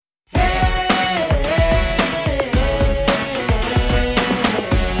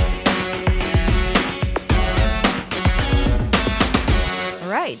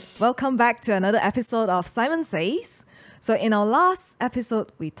Welcome back to another episode of Simon Says. So in our last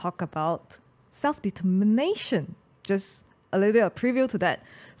episode, we talked about self-determination. Just a little bit of preview to that.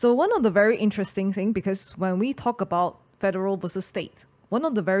 So one of the very interesting thing, because when we talk about federal versus state, one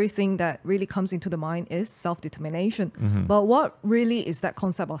of the very thing that really comes into the mind is self-determination. But what really is that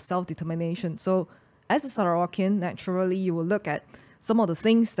concept of self-determination? So as a Sarawakian, naturally, you will look at some of the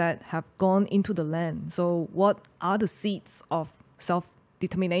things that have gone into the land. So what are the seeds of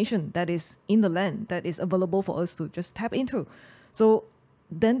self-determination that is in the land, that is available for us to just tap into? So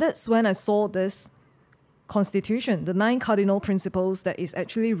then that's when I saw this constitution, the 9 cardinal principles that is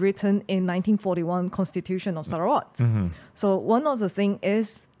actually written in 1941 Constitution of Sarawak. So one of the things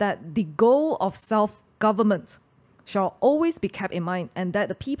is that the goal of self-government shall always be kept in mind, and that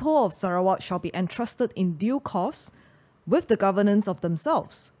the people of Sarawak shall be entrusted in due course with the governance of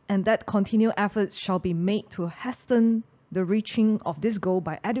themselves, and that continual efforts shall be made to hasten the reaching of this goal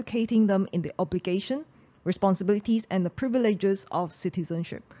by educating them in the obligation, responsibilities, and the privileges of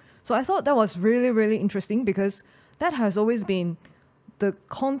citizenship. So I thought that was really, really interesting, because that has always been the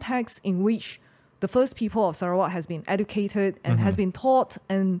context in which the first people of Sarawak has been educated and has been taught,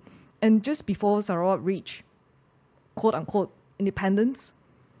 and just before Sarawak reached quote-unquote independence,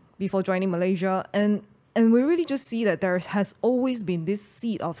 before joining Malaysia. And we really just see that there has always been this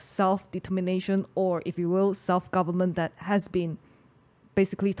seed of self-determination, or if you will, self-government, that has been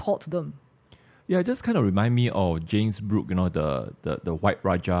basically taught to them. Yeah, it just kind of remind me of James Brooke, the White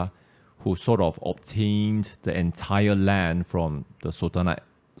Raja, who sort of obtained the entire land from the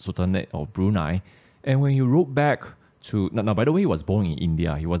Sultanate of Brunei. And when he wrote back to... Now, by the way, he was born in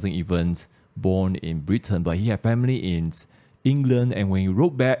India. He wasn't even born in Britain, but he had family in England. And when he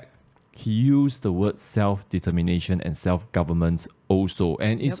wrote back, he used the word self-determination and self-government also.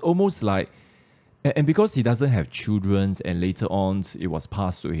 And it's almost like... And because he doesn't have children, and later on it was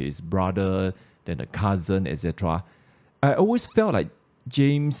passed to his brother, then a cousin, etc., I always felt like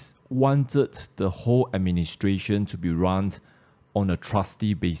James wanted the whole administration to be run on a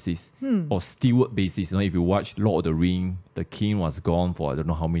trustee basis or steward basis. If you watch Lord of the Ring, the king was gone for I don't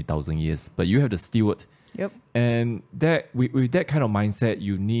know how many thousand years, but you have the steward. Yep. And that with that kind of mindset,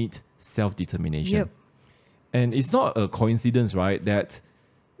 you need self-determination. Yep. And it's not a coincidence, right, that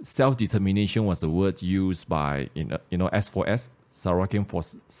self-determination was the word used by, S4S, Sarawakian for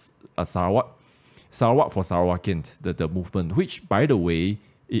Sarawak. Sarawak for Sarawakians, the movement, which, by the way,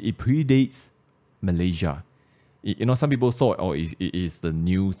 it predates Malaysia. Some people thought, it is the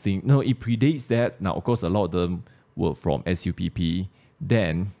new thing. No, it predates that. Now, of course, a lot of them were from SUPP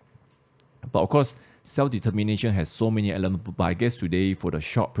then. But, of course, self-determination has so many elements. But I guess today, for the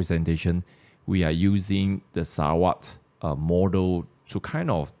short presentation, we are using the Sarawak model to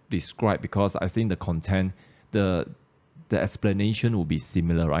kind of describe, because I think the content, the explanation will be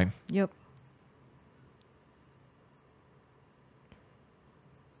similar, right? Yep.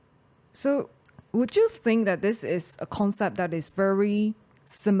 So would you think that this is a concept that is very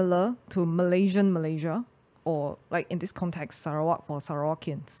similar to Malaysia, or like in this context, Sarawak for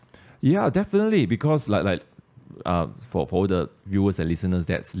Sarawakians? Yeah, definitely, because for all the viewers and listeners,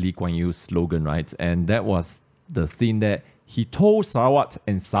 that's Lee Kuan Yew's slogan, right? And that was the thing that he told Sarawak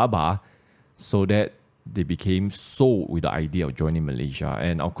and Sabah, so that they became sold with the idea of joining Malaysia.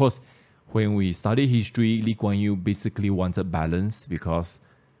 And of course, when we study history, Lee Kuan Yew basically wanted balance, because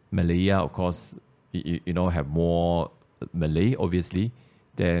Malaya, of course, have more Malay, obviously.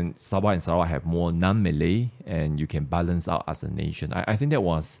 Then Sabah and Sarawak have more non-Malay, and you can balance out as a nation. I think that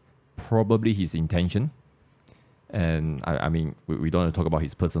was probably his intention. And I mean, we don't want to talk about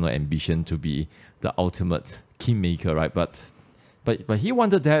his personal ambition to be the ultimate kingmaker, right? But he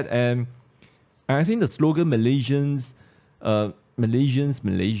wanted that, and I think the slogan Malaysia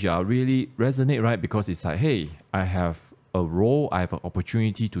really resonate, right? Because it's like, hey, I have a role, I have an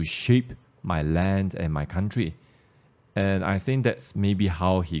opportunity to shape my land and my country. And I think that's maybe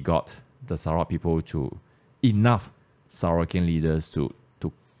how he got the Sarawak people to enough Sarawakian leaders to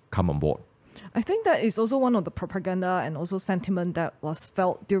come on board. I think that is also one of the propaganda and also sentiment that was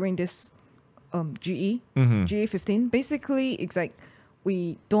felt during this GE 15. Basically, it's like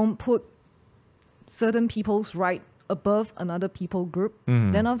we don't put certain people's right above another people group.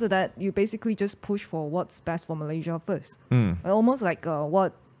 Then after that, you basically just push for what's best for Malaysia first. Almost like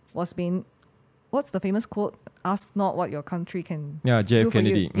what's the famous quote? Ask not what your country can JF do for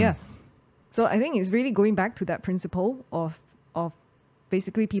Kennedy. you. Yeah. So I think it's really going back to that principle of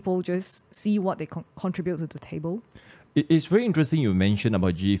basically people just see what they contribute to the table. It's very interesting you mentioned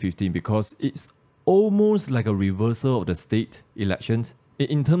about GE15, because it's almost like a reversal of the state elections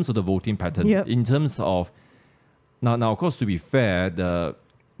in terms of the voting pattern. Yep. In terms of now, of course, to be fair, the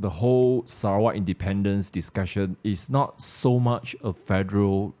the whole Sarawak independence discussion is not so much a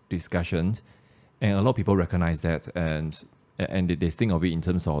federal discussion, and a lot of people recognize that, and they think of it in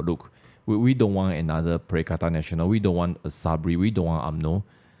terms of, look, we don't want another Perikatan Nasional, we don't want a Sabri, we don't want UMNO.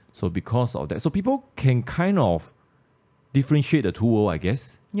 So because of that, so people can kind of differentiate the two worlds, I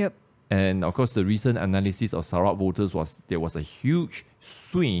guess. Yep. And of course, the recent analysis of Sarawak voters was there was a huge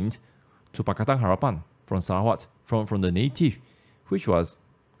swing to Pakatan Harapan from Sarawak, from the native, which was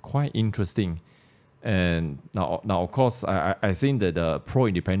quite interesting. And now of course, I think that the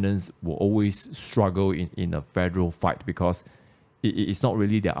pro-independence will always struggle in a federal fight because it's not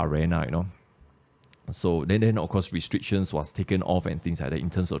really their arena, you know. So then of course, restrictions was taken off and things like that in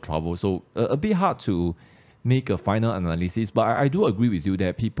terms of travel. So a bit hard to make a final analysis, but I do agree with you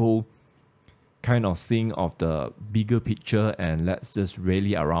that people kind of think of the bigger picture and let's just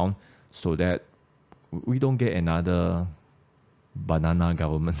rally around so that we don't get another banana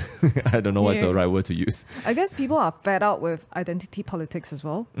government. I don't know what's the right word to use. I guess people are fed up with identity politics as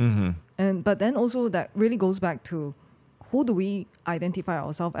well. Mm-hmm. But then also that really goes back to who do we identify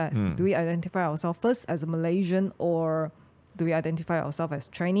ourselves as? Do we identify ourselves first as a Malaysian, or do we identify ourselves as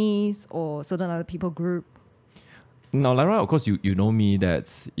Chinese or certain other people group? Now, Lara, of course, you know me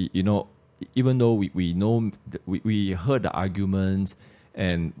that, you know, even though we know, we heard the arguments,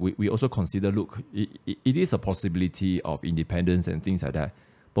 and we also consider, look, it is a possibility of independence and things like that.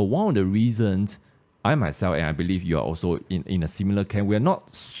 But one of the reasons I myself, and I believe you are also in a similar camp, we are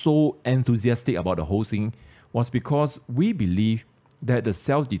not so enthusiastic about the whole thing, was because we believe that the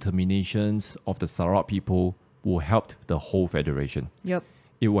self-determinations of the Sarawak people will help the whole federation. Yep.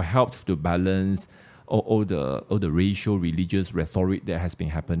 It will help to balance all the racial, religious rhetoric that has been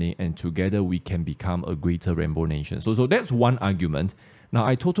happening, and together we can become a greater rainbow nation. So that's one argument. Now,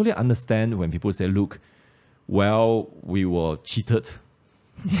 I totally understand when people say, look, well, we were cheated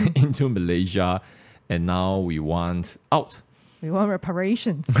into Malaysia, and now we want out. We want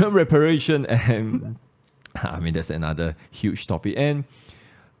reparations. Reparation, and I mean, that's another huge topic. And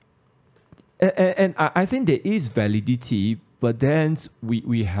I think there is validity, but then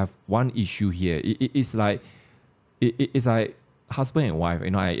we have one issue here. It's like husband and wife.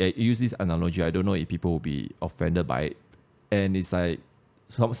 You know, I use this analogy. I don't know if people will be offended by it. And it's like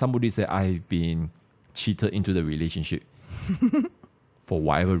somebody said, I've been cheated into the relationship for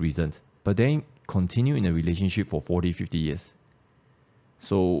whatever reason, but then continue in a relationship for 40, 50 years.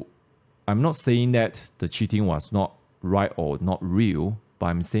 So I'm not saying that the cheating was not right or not real, but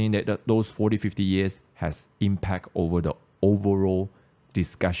I'm saying that those 40, 50 years has impact over the overall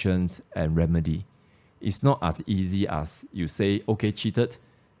discussions and remedy. It's not as easy as you say, okay, cheated,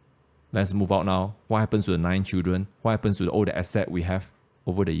 let's move out now. What happens to the 9 children? What happens to all the asset we have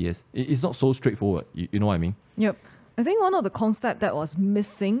over the years? It's not so straightforward. You know what I mean? Yep. I think one of the concepts that was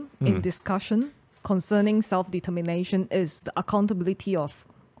missing in discussion concerning self-determination is the accountability of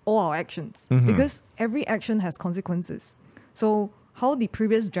all our actions, because every action has consequences. So how the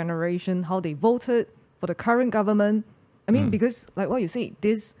previous generation, how they voted for the current government, I mean, because like what you say,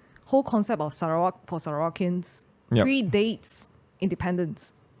 this whole concept of Sarawak for Sarawakians predates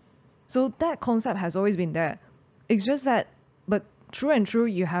independence. So that concept has always been there. It's just that, but true and true,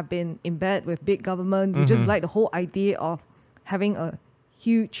 you have been in bed with big government. You just like the whole idea of having a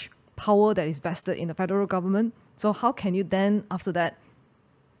huge power that is vested in the federal government. So how can you then, after that,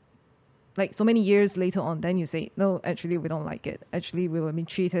 like so many years later on, then you say, no, actually, we don't like it. Actually, we were being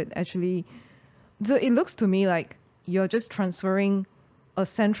cheated. Actually, so it looks to me like you're just transferring a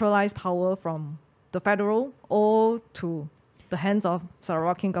centralized power from the federal all to the hands of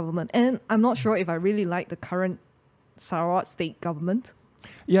Sarawakian government. And I'm not sure if I really like the current Sarawak state government.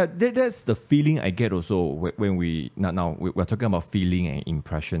 Yeah, that's the feeling I get also when we're talking about feeling and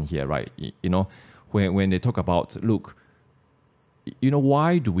impression here, right? You know, when they talk about, look, you know,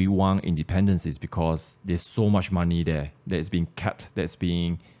 why do we want independence? Is because there's so much money there that's being kept, that's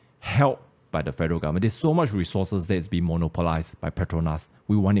being held by the federal government. There's so much resources that's being monopolized by Petronas.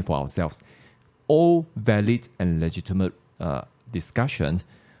 We want it for ourselves. All valid and legitimate discussions.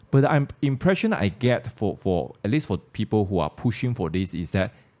 But the impression I get for at least for people who are pushing for this is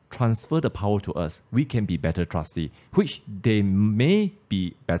that transfer the power to us. We can be better trustee, which they may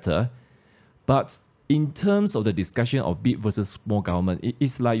be better, but in terms of the discussion of big versus small government,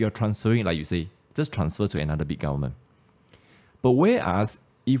 it's like you're transferring, like you say, just transfer to another big government. But whereas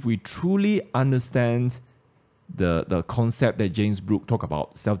if we truly understand the concept that James Brooke talked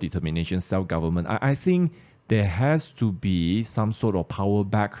about, self-determination, self-government, I think there has to be some sort of power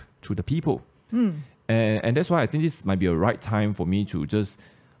back to the people. And that's why I think this might be a right time for me to just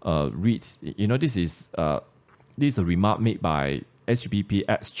read. You know, this is a remark made by SGPP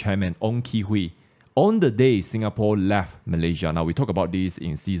ex-chairman Ong Ki Hui on the day Singapore left Malaysia. Now, we talk about this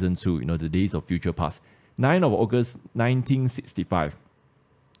in season 2, the days of future past. 9th of August 1965.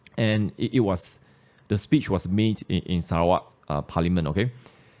 And the speech was made in Sarawak Parliament, okay?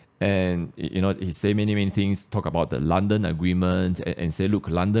 And, he said many things, talk about the London Agreement and say, look,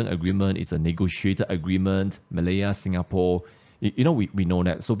 London Agreement is a negotiated agreement, Malaya, Singapore, we know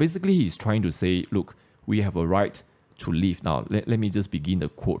that. So basically, he's trying to say, look, we have a right to leave. Now, let me just begin the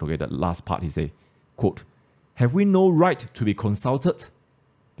quote, okay? The last part, he say, quote, have we no right to be consulted?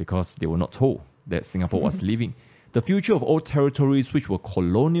 Because they were not told that Singapore was leaving. The future of all territories which were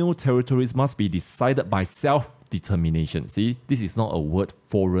colonial territories must be decided by self-determination. See, this is not a word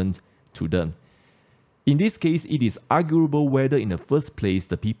foreign to them. In this case, it is arguable whether in the first place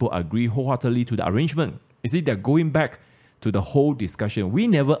the people agree wholeheartedly to the arrangement. You see, they're going back to the whole discussion. We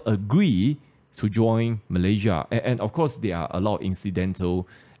never agree to join Malaysia. And of course, there are a lot of incidental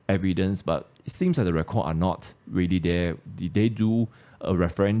evidence, but it seems that the record are not really there. Did they do a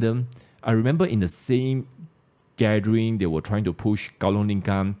referendum? I remember in the same gathering, they were trying to push Kowloon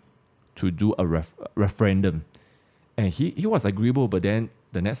Lingkam to do a referendum. And he was agreeable, but then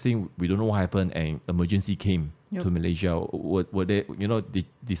the next thing, we don't know what happened, and emergency came to Malaysia. Were they,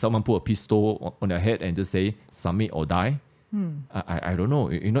 did someone put a pistol on their head and just say, submit or die? I don't know.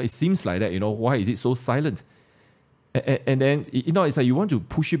 It seems like that. Why is it so silent? And then, it's like you want to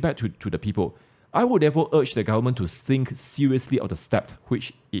push it back to the people. I would therefore urge the government to think seriously of the step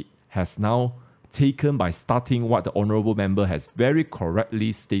which it has now taken by starting what the honourable member has very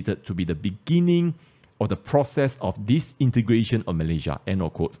correctly stated to be the beginning of the process of disintegration of Malaysia. End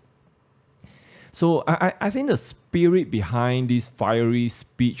of quote. So I think the spirit behind this fiery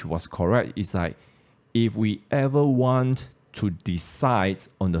speech was correct. It's like, if we ever want to decide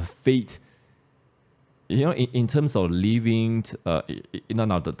on the fate, in terms of living,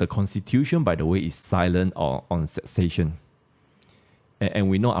 the Constitution, by the way, is silent on succession. And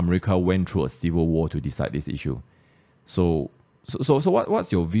we know America went through a civil war to decide this issue. So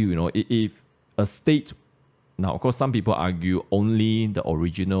what's your view? If a state, now of course some people argue only the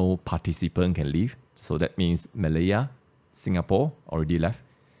original participant can leave. So that means Malaya, Singapore already left,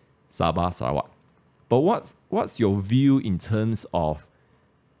 Sabah, Sarawak. But what's your view in terms of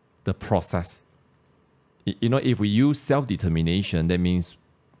the process? If we use self-determination, that means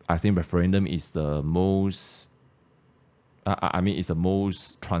I think referendum is the most, it's the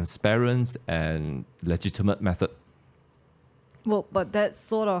most transparent and legitimate method. Well, but that's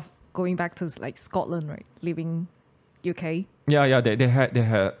sort of going back to like Scotland, right? Leaving UK. Yeah, they had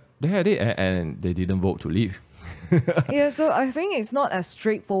it and they didn't vote to leave. Yeah, so I think it's not as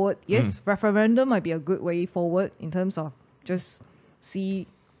straightforward. Yes, referendum might be a good way forward in terms of just see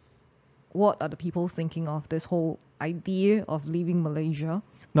what are the people thinking of this whole idea of leaving Malaysia.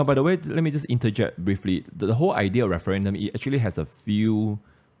 Now, by the way, let me just interject briefly. The whole idea of referendum, it actually has a few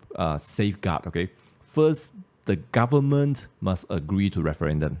safeguards, okay? First, the government must agree to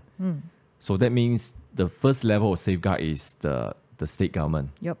referendum. So that means the first level of safeguard is the state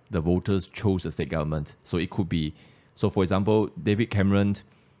government. Yep. The voters chose the state government. So it could be, for example, David Cameron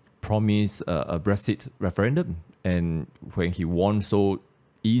promised a Brexit referendum, and when he won so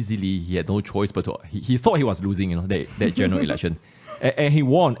easily, he had no choice but to, he thought he was losing, that general election. And he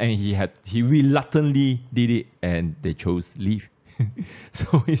won, and he reluctantly did it, and they chose leave.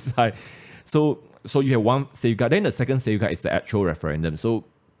 So it's like, so you have one safeguard. Then the second safeguard is the actual referendum. So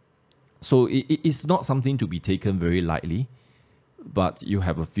it's not something to be taken very lightly, but you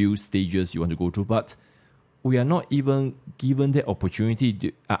have a few stages you want to go through. But we are not even given that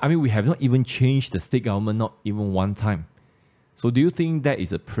opportunity. We have not even changed the state government, not even one time. So do you think that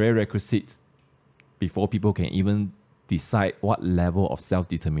is a prerequisite before people can even decide what level of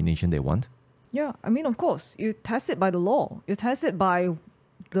self-determination they want? Yeah, of course, you test it by the law. You test it by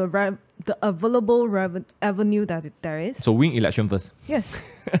the available avenue that there is. So win election first. Yes.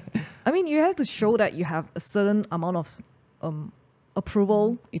 You have to show that you have a certain amount of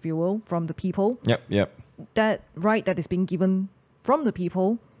approval, if you will, from the people. Yep. That right that is being given from the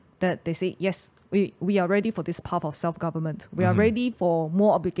people, that they say, yes, we are ready for this path of self-government. We are ready for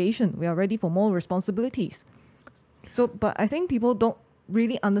more obligation. We are ready for more responsibilities. So, but I think people don't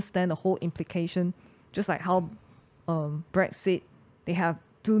really understand the whole implication, just like how Brexit, they have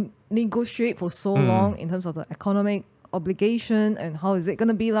to negotiate for so long in terms of the economic obligation and how is it going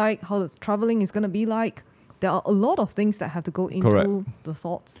to be like, how the traveling is going to be like. There are a lot of things that have to go into the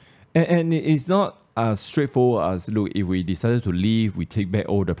thoughts. And it's not as straightforward as, look, if we decided to leave, we take back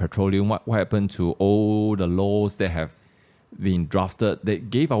all the petroleum, what happened to all the laws that have been drafted that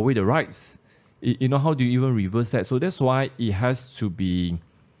gave away the rights? You know, how do you even reverse that? So that's why it has to be.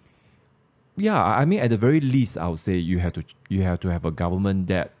 Yeah, I mean, at the very least, I would say you have to have a government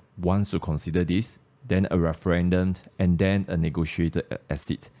that wants to consider this, then a referendum, and then a negotiated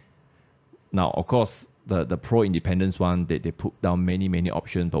exit. Now, of course, the pro-independence one, they put down many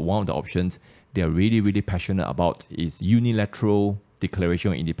options, but one of the options they are really passionate about is unilateral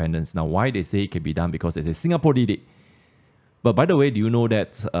declaration of independence. Now, why they say it can be done? Because they say Singapore did it. But by the way, do you know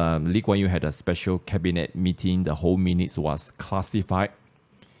that Lee Kuan Yew had a special cabinet meeting? The whole minutes was classified.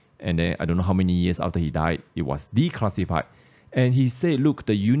 And then I don't know how many years after he died, it was declassified. And he said, look,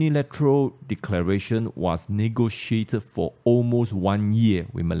 the unilateral declaration was negotiated for almost 1 year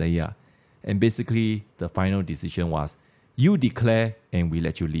with Malaya. And basically, the final decision was, you declare and we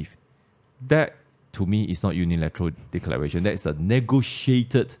let you leave. That, to me, is not unilateral declaration. That is a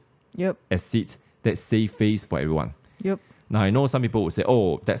negotiated exit that saves face for everyone. Yep. Now, I know some people will say,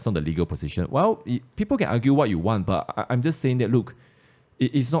 oh, that's not the legal position. Well, people can argue what you want, but I'm just saying that, look,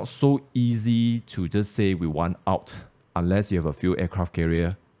 it's not so easy to just say we want out unless you have a few aircraft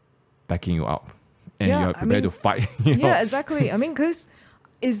carrier backing you up and you are prepared to fight. Yeah, exactly. I mean, because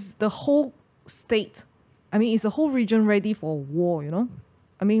is the whole state, is the whole region ready for war,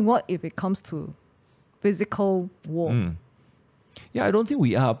 I mean, what if it comes to physical war? Yeah, I don't think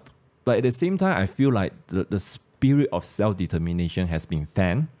we are. But at the same time, I feel like the spirit of self-determination has been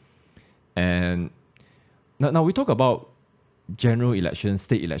fanned. And now we talk about general election,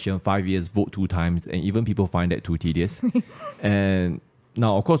 state election, 5 years, vote 2 times, and even people find that too tedious. And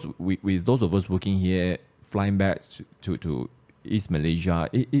now, of course, with those of us working here, flying back to East Malaysia,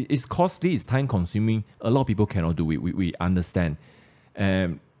 it's costly, it's time consuming. A lot of people cannot do it. We understand.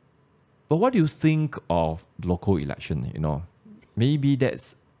 But what do you think of local election? Maybe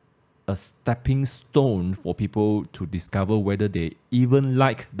that's a stepping stone for people to discover whether they even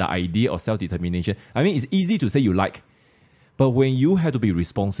like the idea of self-determination. I mean, it's easy to say you like, but when you have to be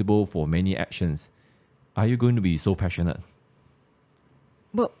responsible for many actions, are you going to be so passionate?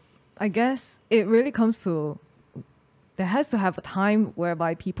 But I guess it really comes to, there has to have a time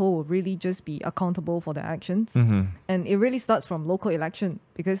whereby people will really just be accountable for their actions. Mm-hmm. And it really starts from local election,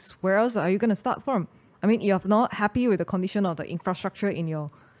 because where else are you going to start from? I mean, you're not happy with the condition of the infrastructure in your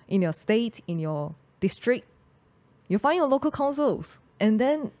state, in your district, you find your local councils. And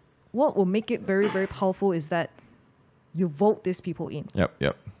then what will make it very, very powerful is that you vote these people in.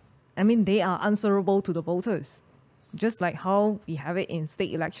 Yep. I mean, they are answerable to the voters. Just like how we have it in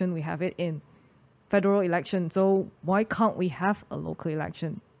state election, we have it in federal election. So why can't we have a local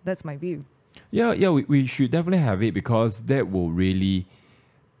election? That's my view. Yeah, we should definitely have it, because that will really...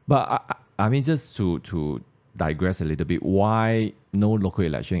 But I mean, just to digress a little bit, why no local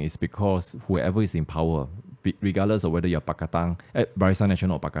election is because whoever is in power, regardless of whether you're Pakatan, Barisan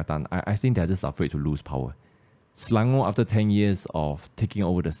Nasional or Pakatan, I think they're just afraid to lose power. Selangor, after 10 years of taking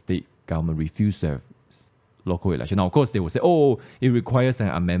over the state government, refused to have local election. Now, of course, they will say, oh, it requires an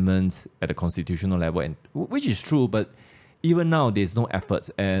amendment at the constitutional level, and which is true, but even now, there's no effort.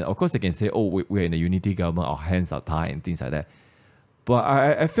 And of course, they can say, oh, we're in a unity government, our hands are tied, and things like that. But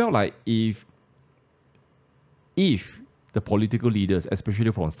I felt like if the political leaders,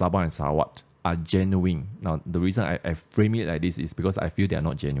 especially from Sabah and Sarawak, are genuine, now the reason I frame it like this is because I feel they are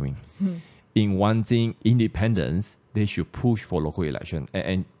not genuine. In wanting independence, they should push for local election.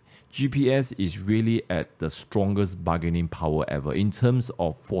 And GPS is really at the strongest bargaining power ever in terms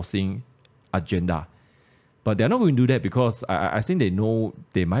of forcing agenda. But they're not going to do that because I think they know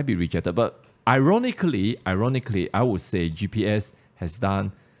they might be rejected. But ironically, I would say GPS has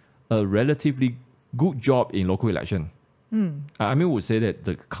done a relatively good job in local election. I mean, would say that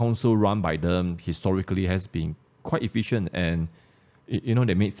the council run by them historically has been quite efficient, and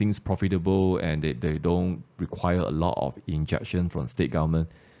they make things profitable, and they don't require a lot of injection from state government.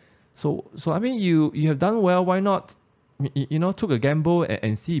 So I mean, you have done well. Why not? Took a gamble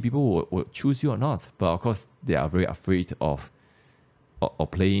and see people will choose you or not. But of course, they are very afraid of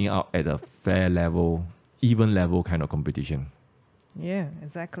playing out at a fair level, even level kind of competition. Yeah,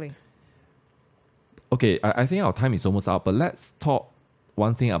 exactly. Okay, I think our time is almost up, but let's talk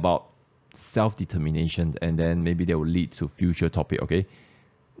one thing about self-determination, and then maybe that will lead to future topic, okay?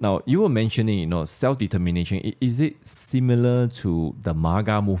 Now, you were mentioning, self-determination. Is it similar to the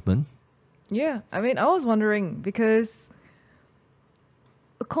MAGA movement? Yeah, I mean, I was wondering, because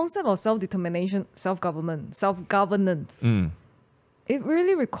the concept of self-determination, self-governance, it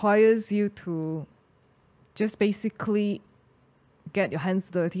really requires you to just basically get your hands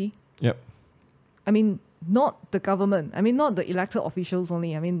dirty. Yep. I mean, not the government. I mean, not the elected officials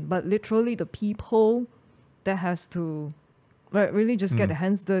only. I mean, but literally the people that has to right? Really just get the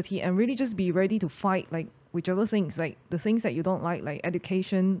hands dirty and really just be ready to fight, like whichever things, like the things that you don't like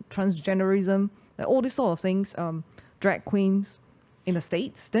education, transgenderism, like all these sort of things, drag queens in the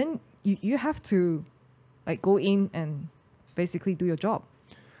States, then you have to like go in and basically do your job.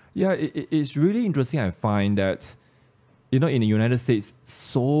 Yeah, it's really interesting. I find that, you know, in the United States,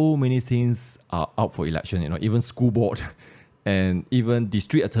 so many things are out for election, you know, even school board and even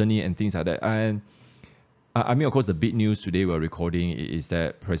district attorney and things like that. And I mean, of course, the big news today we're recording is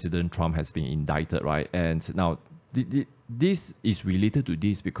that President Trump has been indicted, right? And now this is related to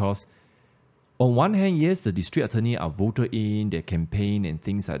this because on one hand, yes, the district attorney are voted in, their campaign and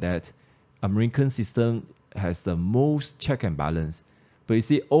things like that. American system has the most check and balance. But you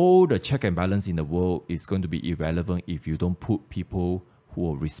see, all the check and balance in the world is going to be irrelevant if you don't put people who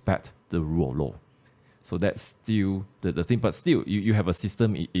will respect the rule of law. So that's still the thing. But still, you have a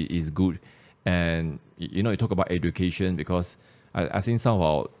system, it is good. And, you know, you talk about education because I think some of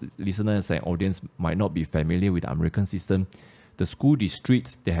our listeners and audience might not be familiar with the American system. The school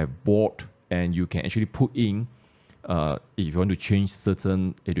districts, they have board and you can actually put in if you want to change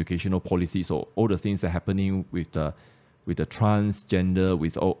certain educational policies or all the things that are happening with the transgender,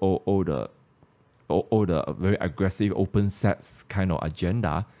 with all the very aggressive open sex kind of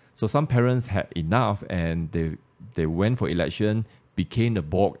agenda. So some parents had enough and they went for election, became the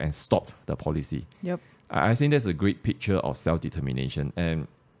board and stopped the policy. Yep. I think that's a great picture of self-determination. And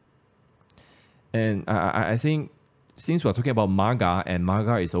I think since we're talking about MAGA, and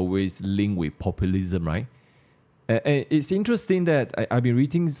MAGA is always linked with populism, right? And it's interesting that I've been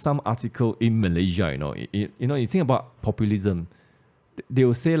reading some article in Malaysia, you think about populism, they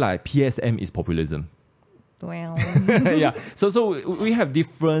will say like PSM is populism. Well. Yeah. So we have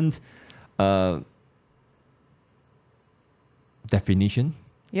different definition,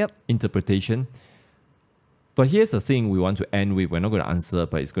 interpretation. But here's the thing we want to end with. We're not going to answer,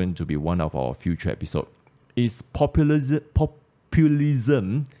 but it's going to be one of our future episodes. Is populism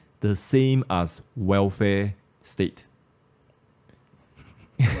the same as welfare state?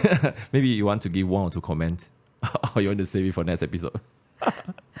 Maybe you want to give one or two comments, or you want to save it for next episode?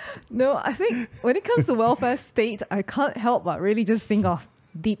 No, I think when it comes to welfare state, I can't help but really just think of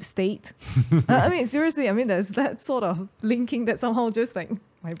deep state. I mean, seriously, there's that sort of linking that somehow just like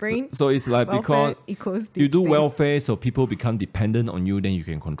my brain. So it's like because equals deep you do state. welfare, so people become dependent on you, then you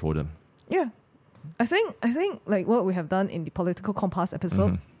can control them. Yeah. I think like what we have done in the political compass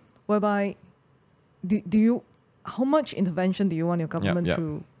episode, whereby do you how much intervention do you want your government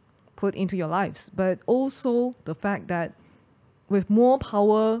to put into your lives? But also the fact that with more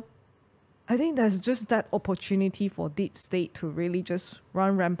power, I think there's just that opportunity for deep state to really just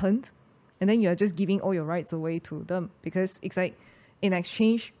run rampant. And then you're just giving all your rights away to them. Because it's like in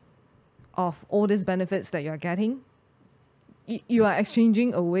exchange of all these benefits that you're getting, you are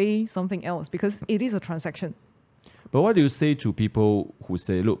exchanging away something else because it is a transaction. But what do you say to people who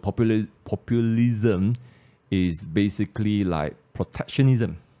say, look, populism is basically like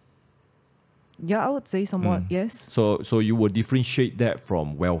protectionism? Yeah, I would say somewhat, yes. So you would differentiate that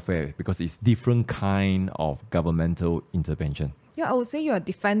from welfare because it's different kind of governmental intervention. Yeah, I would say you are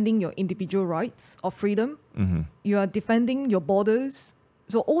defending your individual rights of freedom. Mm-hmm. You are defending your borders.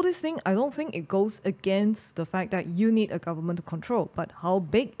 So all these things, I don't think it goes against the fact that you need a government to control. But how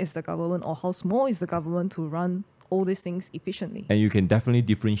big is the government or how small is the government to run all these things efficiently? And you can definitely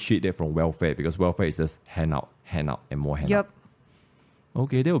differentiate that from welfare because welfare is just hand out, and more hand out.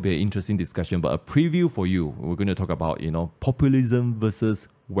 Okay, that will be an interesting discussion, but a preview for you. We're going to talk about, populism versus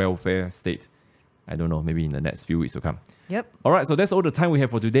welfare state. I don't know, maybe in the next few weeks to come. Yep. All right, so that's all the time we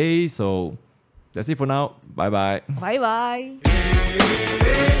have for today. So that's it for now. Bye-bye. Bye-bye.